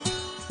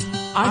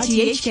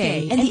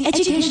RTHK and the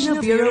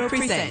Educational Bureau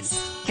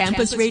presents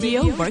Campus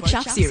Radio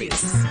Workshop Series.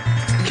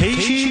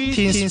 KG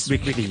Teens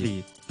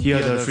Weekly. Here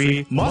are the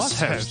 3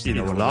 must-haves in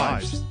our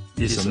lives.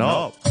 Listen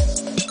up.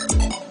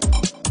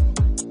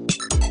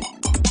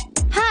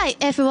 Hi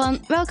everyone,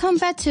 welcome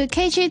back to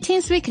KG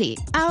Teens Weekly.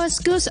 Our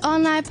school's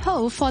online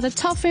poll for the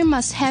top 3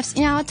 must-haves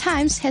in our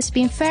times has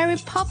been very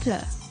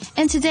popular.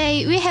 And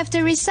today we have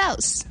the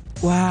results.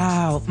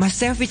 Wow, my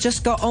selfie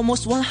just got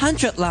almost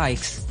 100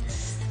 likes.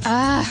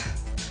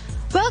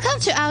 Welcome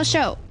to our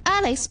show.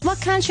 Alex,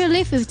 what can't you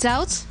live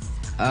without?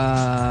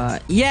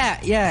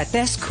 Yeah,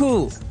 that's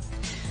cool.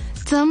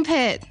 Dump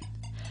it.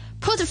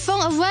 Put the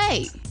phone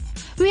away.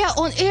 We are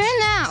on air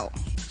now.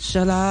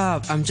 Shut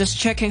up, I'm just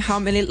checking how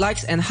many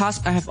likes and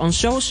hearts I have on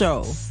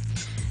social.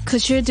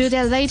 Could you do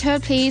that later,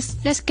 please?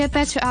 Let's get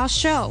back to our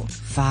show.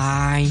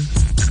 Fine.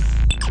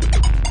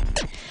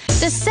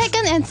 The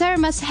second and third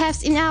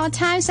must-haves in our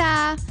times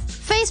are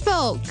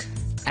Facebook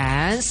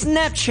and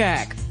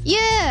Snapchat.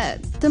 Yeah,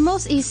 the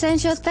most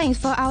essential thing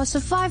for our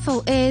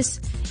survival is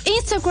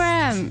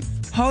Instagram.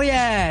 Oh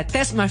yeah,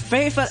 that's my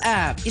favorite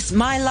app. It's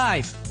my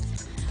life.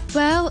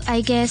 Well, I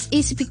guess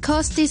it's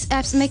because these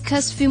apps make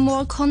us feel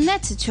more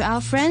connected to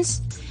our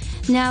friends.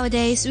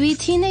 Nowadays, we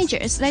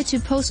teenagers like to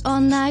post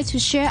online to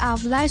share our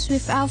lives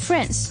with our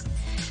friends.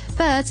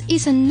 But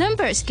it's a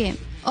numbers game,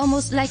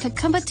 almost like a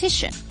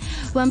competition,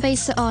 one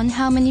based on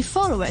how many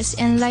followers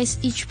and likes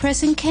each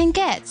person can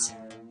get.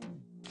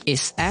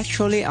 It's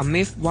actually a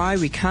myth why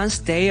we can't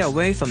stay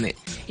away from it.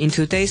 In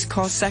today's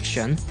course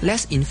section,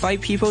 let's invite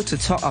people to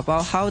talk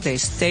about how they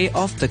stay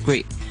off the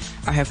grid.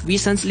 I have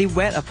recently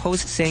read a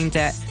post saying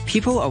that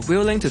people are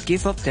willing to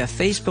give up their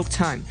Facebook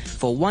time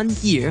for 1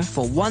 year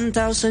for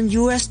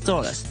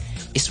 $1,000.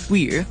 It's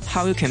weird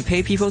how you can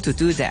pay people to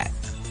do that.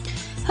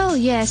 Oh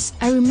yes,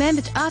 I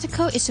remember the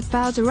article is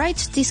about the right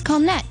to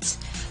disconnect.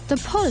 The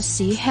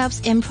policy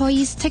helps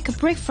employees take a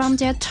break from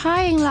their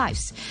tiring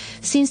lives,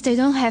 since they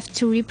don't have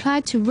to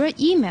reply to work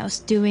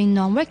emails during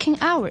non-working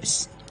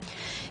hours.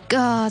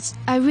 God,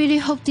 I really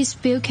hope this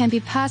bill can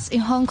be passed in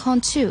Hong Kong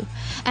too.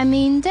 I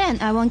mean, then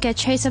I won't get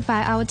chased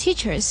by our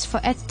teachers for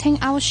editing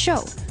our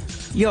show.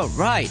 You're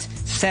right.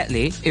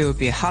 Sadly, it will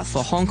be hard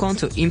for Hong Kong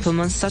to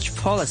implement such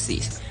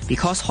policies,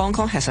 because Hong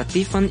Kong has a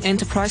different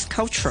enterprise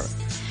culture.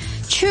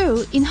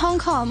 True, in Hong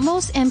Kong,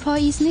 most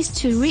employees need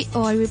to read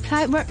or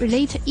reply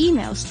work-related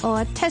emails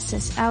or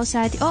texts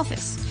outside the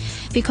office,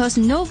 because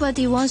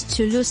nobody wants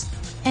to lose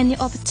any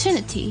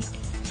opportunity.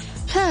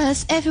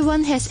 Plus,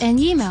 everyone has an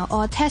email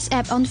or text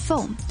app on the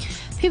phone.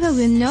 People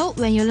will know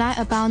when you lie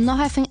about not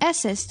having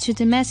access to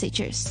the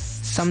messages.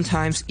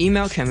 Sometimes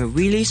email can be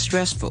really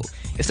stressful.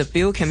 If the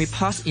bill can be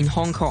passed in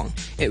Hong Kong,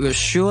 it will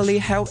surely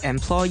help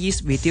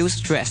employees reduce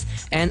stress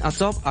and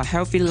adopt a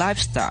healthy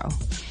lifestyle.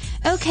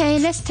 Okay,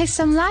 let's take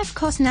some live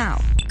calls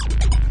now.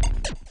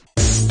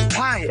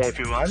 Hi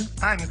everyone,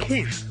 I'm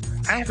Keith.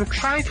 I have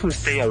tried to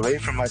stay away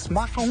from my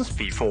smartphones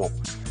before.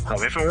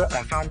 However,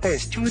 I found that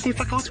it's too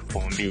difficult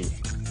for me.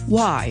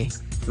 Why?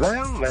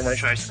 Well, when I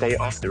try to stay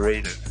off the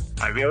radar,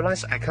 I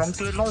realize I can't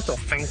do lots of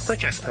things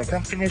such as I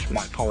can't finish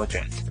my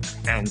project.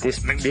 And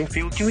this makes me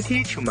feel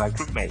guilty to my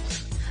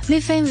groupmates.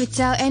 Living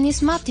without any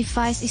smart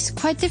device is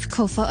quite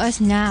difficult for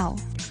us now.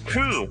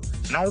 True.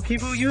 Now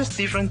people use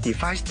different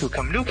devices to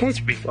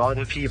communicate with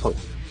other people.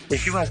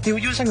 If you are still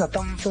using a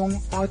dumb phone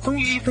or don't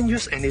even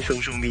use any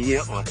social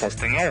media or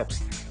texting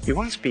apps, you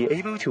won't be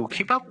able to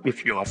keep up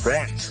with your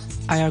friends.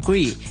 I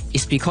agree.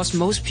 It's because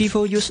most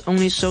people use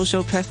only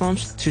social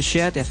platforms to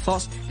share their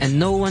thoughts and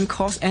no one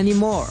calls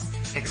anymore.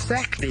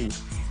 Exactly.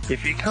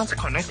 If you can't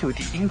connect to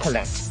the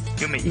internet,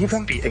 you may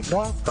even be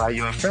ignored by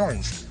your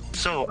friends.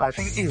 So I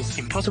think it is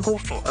impossible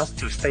for us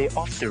to stay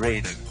off the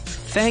radar.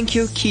 Thank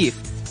you,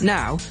 Keith.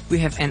 Now we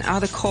have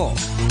another call.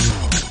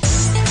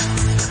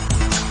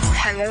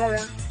 Hello.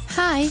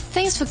 Hi,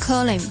 thanks for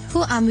calling.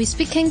 Who am we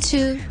speaking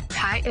to?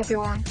 Hi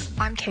everyone,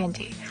 I'm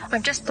Candy.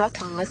 I've just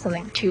started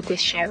listening to this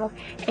show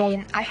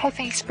and I have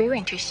an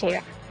experience to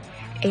share.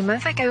 A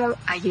month ago,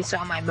 I used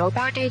all my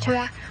mobile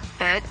data,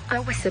 but I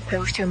was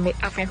supposed to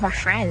meet up with my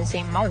friends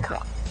in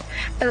Monaco.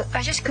 But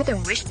I just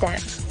couldn't reach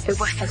them. It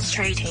was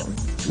frustrating.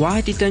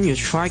 Why didn't you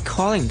try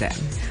calling them?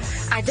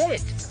 I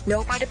did.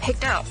 Nobody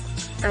picked up.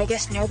 I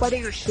guess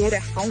nobody would hear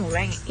their phone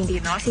ring in the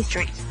noisy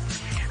street.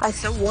 I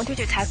so wanted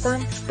to text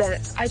them, but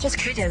I just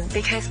couldn't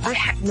because I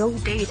had no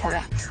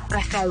data.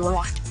 I felt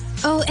lost.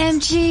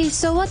 OMG,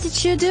 so what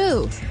did you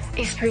do?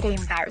 It's pretty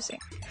embarrassing.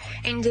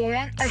 In the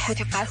end, I had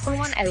to find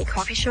someone at a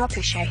coffee shop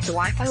to share his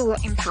Wi-Fi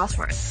login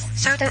password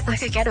so that I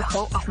could get a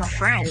hold of my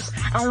friends.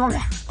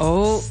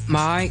 Oh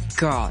my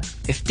god.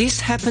 If this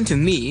happened to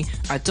me,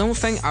 I don't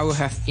think I will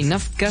have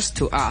enough guts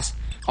to ask.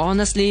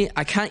 Honestly,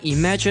 I can't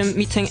imagine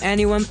meeting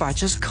anyone by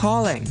just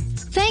calling.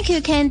 Thank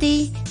you,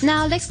 Candy.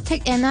 Now let's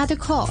take another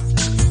call.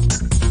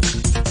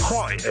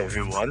 Hi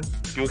everyone,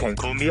 you can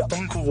call me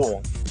Uncle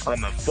Wong.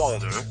 I'm a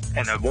father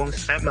and I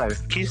won't let my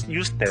kids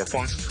use their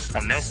phones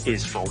unless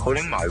it's for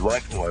calling my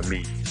wife or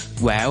me.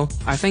 Well,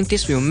 I think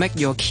this will make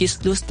your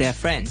kids lose their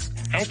friends.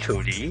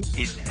 Actually,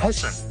 it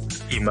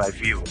hasn't. In my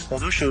view,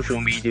 although social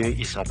media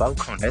is about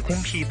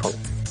connecting people,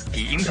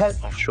 the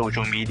impact of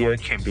social media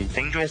can be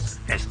dangerous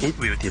as it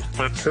will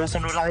disturb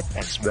personal life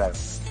as well.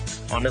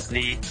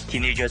 Honestly,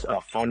 teenagers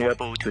are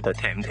vulnerable to the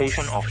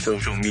temptation of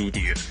social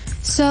media.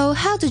 So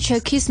how do your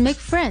kids make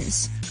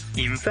friends?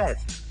 In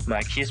fact,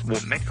 my kids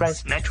would make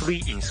friends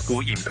naturally in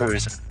school in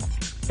person.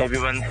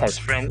 Everyone has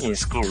friends in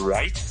school,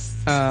 right?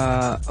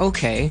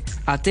 Okay.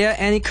 Are there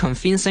any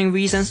convincing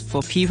reasons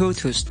for people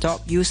to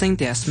stop using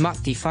their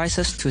smart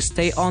devices to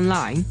stay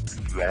online?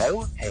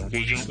 Well,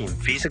 engaging in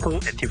physical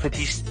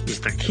activities is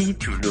the key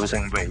to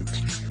losing weight.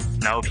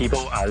 Now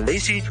people are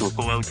lazy to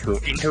go out to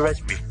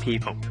interact with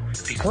people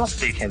because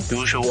they can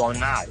do so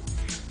online.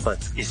 But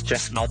it's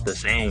just not the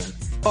same.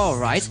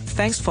 Alright,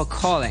 thanks for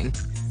calling.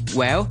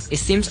 Well, it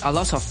seems a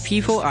lot of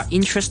people are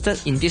interested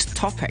in this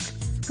topic.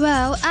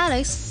 Well,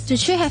 Alex, do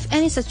you have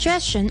any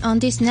suggestion on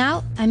this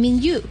now? I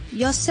mean you,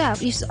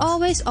 yourself, is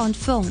always on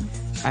phone.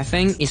 I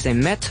think it's a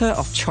matter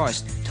of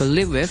choice to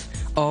live with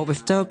or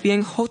without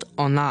being hooked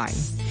online.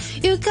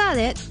 You got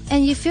it.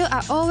 And if you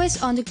are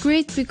always on the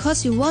grid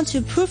because you want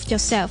to prove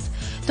yourself,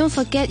 don't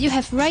forget you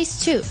have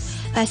rights too.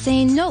 By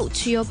saying no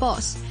to your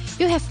boss,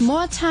 you have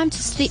more time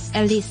to sleep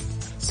at least,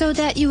 so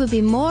that you will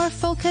be more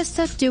focused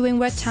during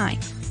work time.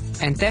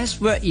 And that's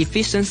where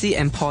efficiency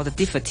and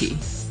productivity.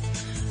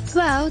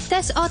 Well,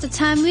 that's all the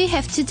time we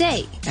have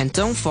today. And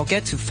don't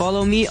forget to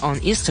follow me on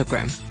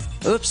Instagram.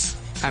 Oops,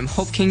 I'm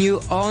hooking you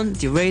on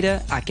the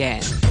radar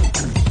again.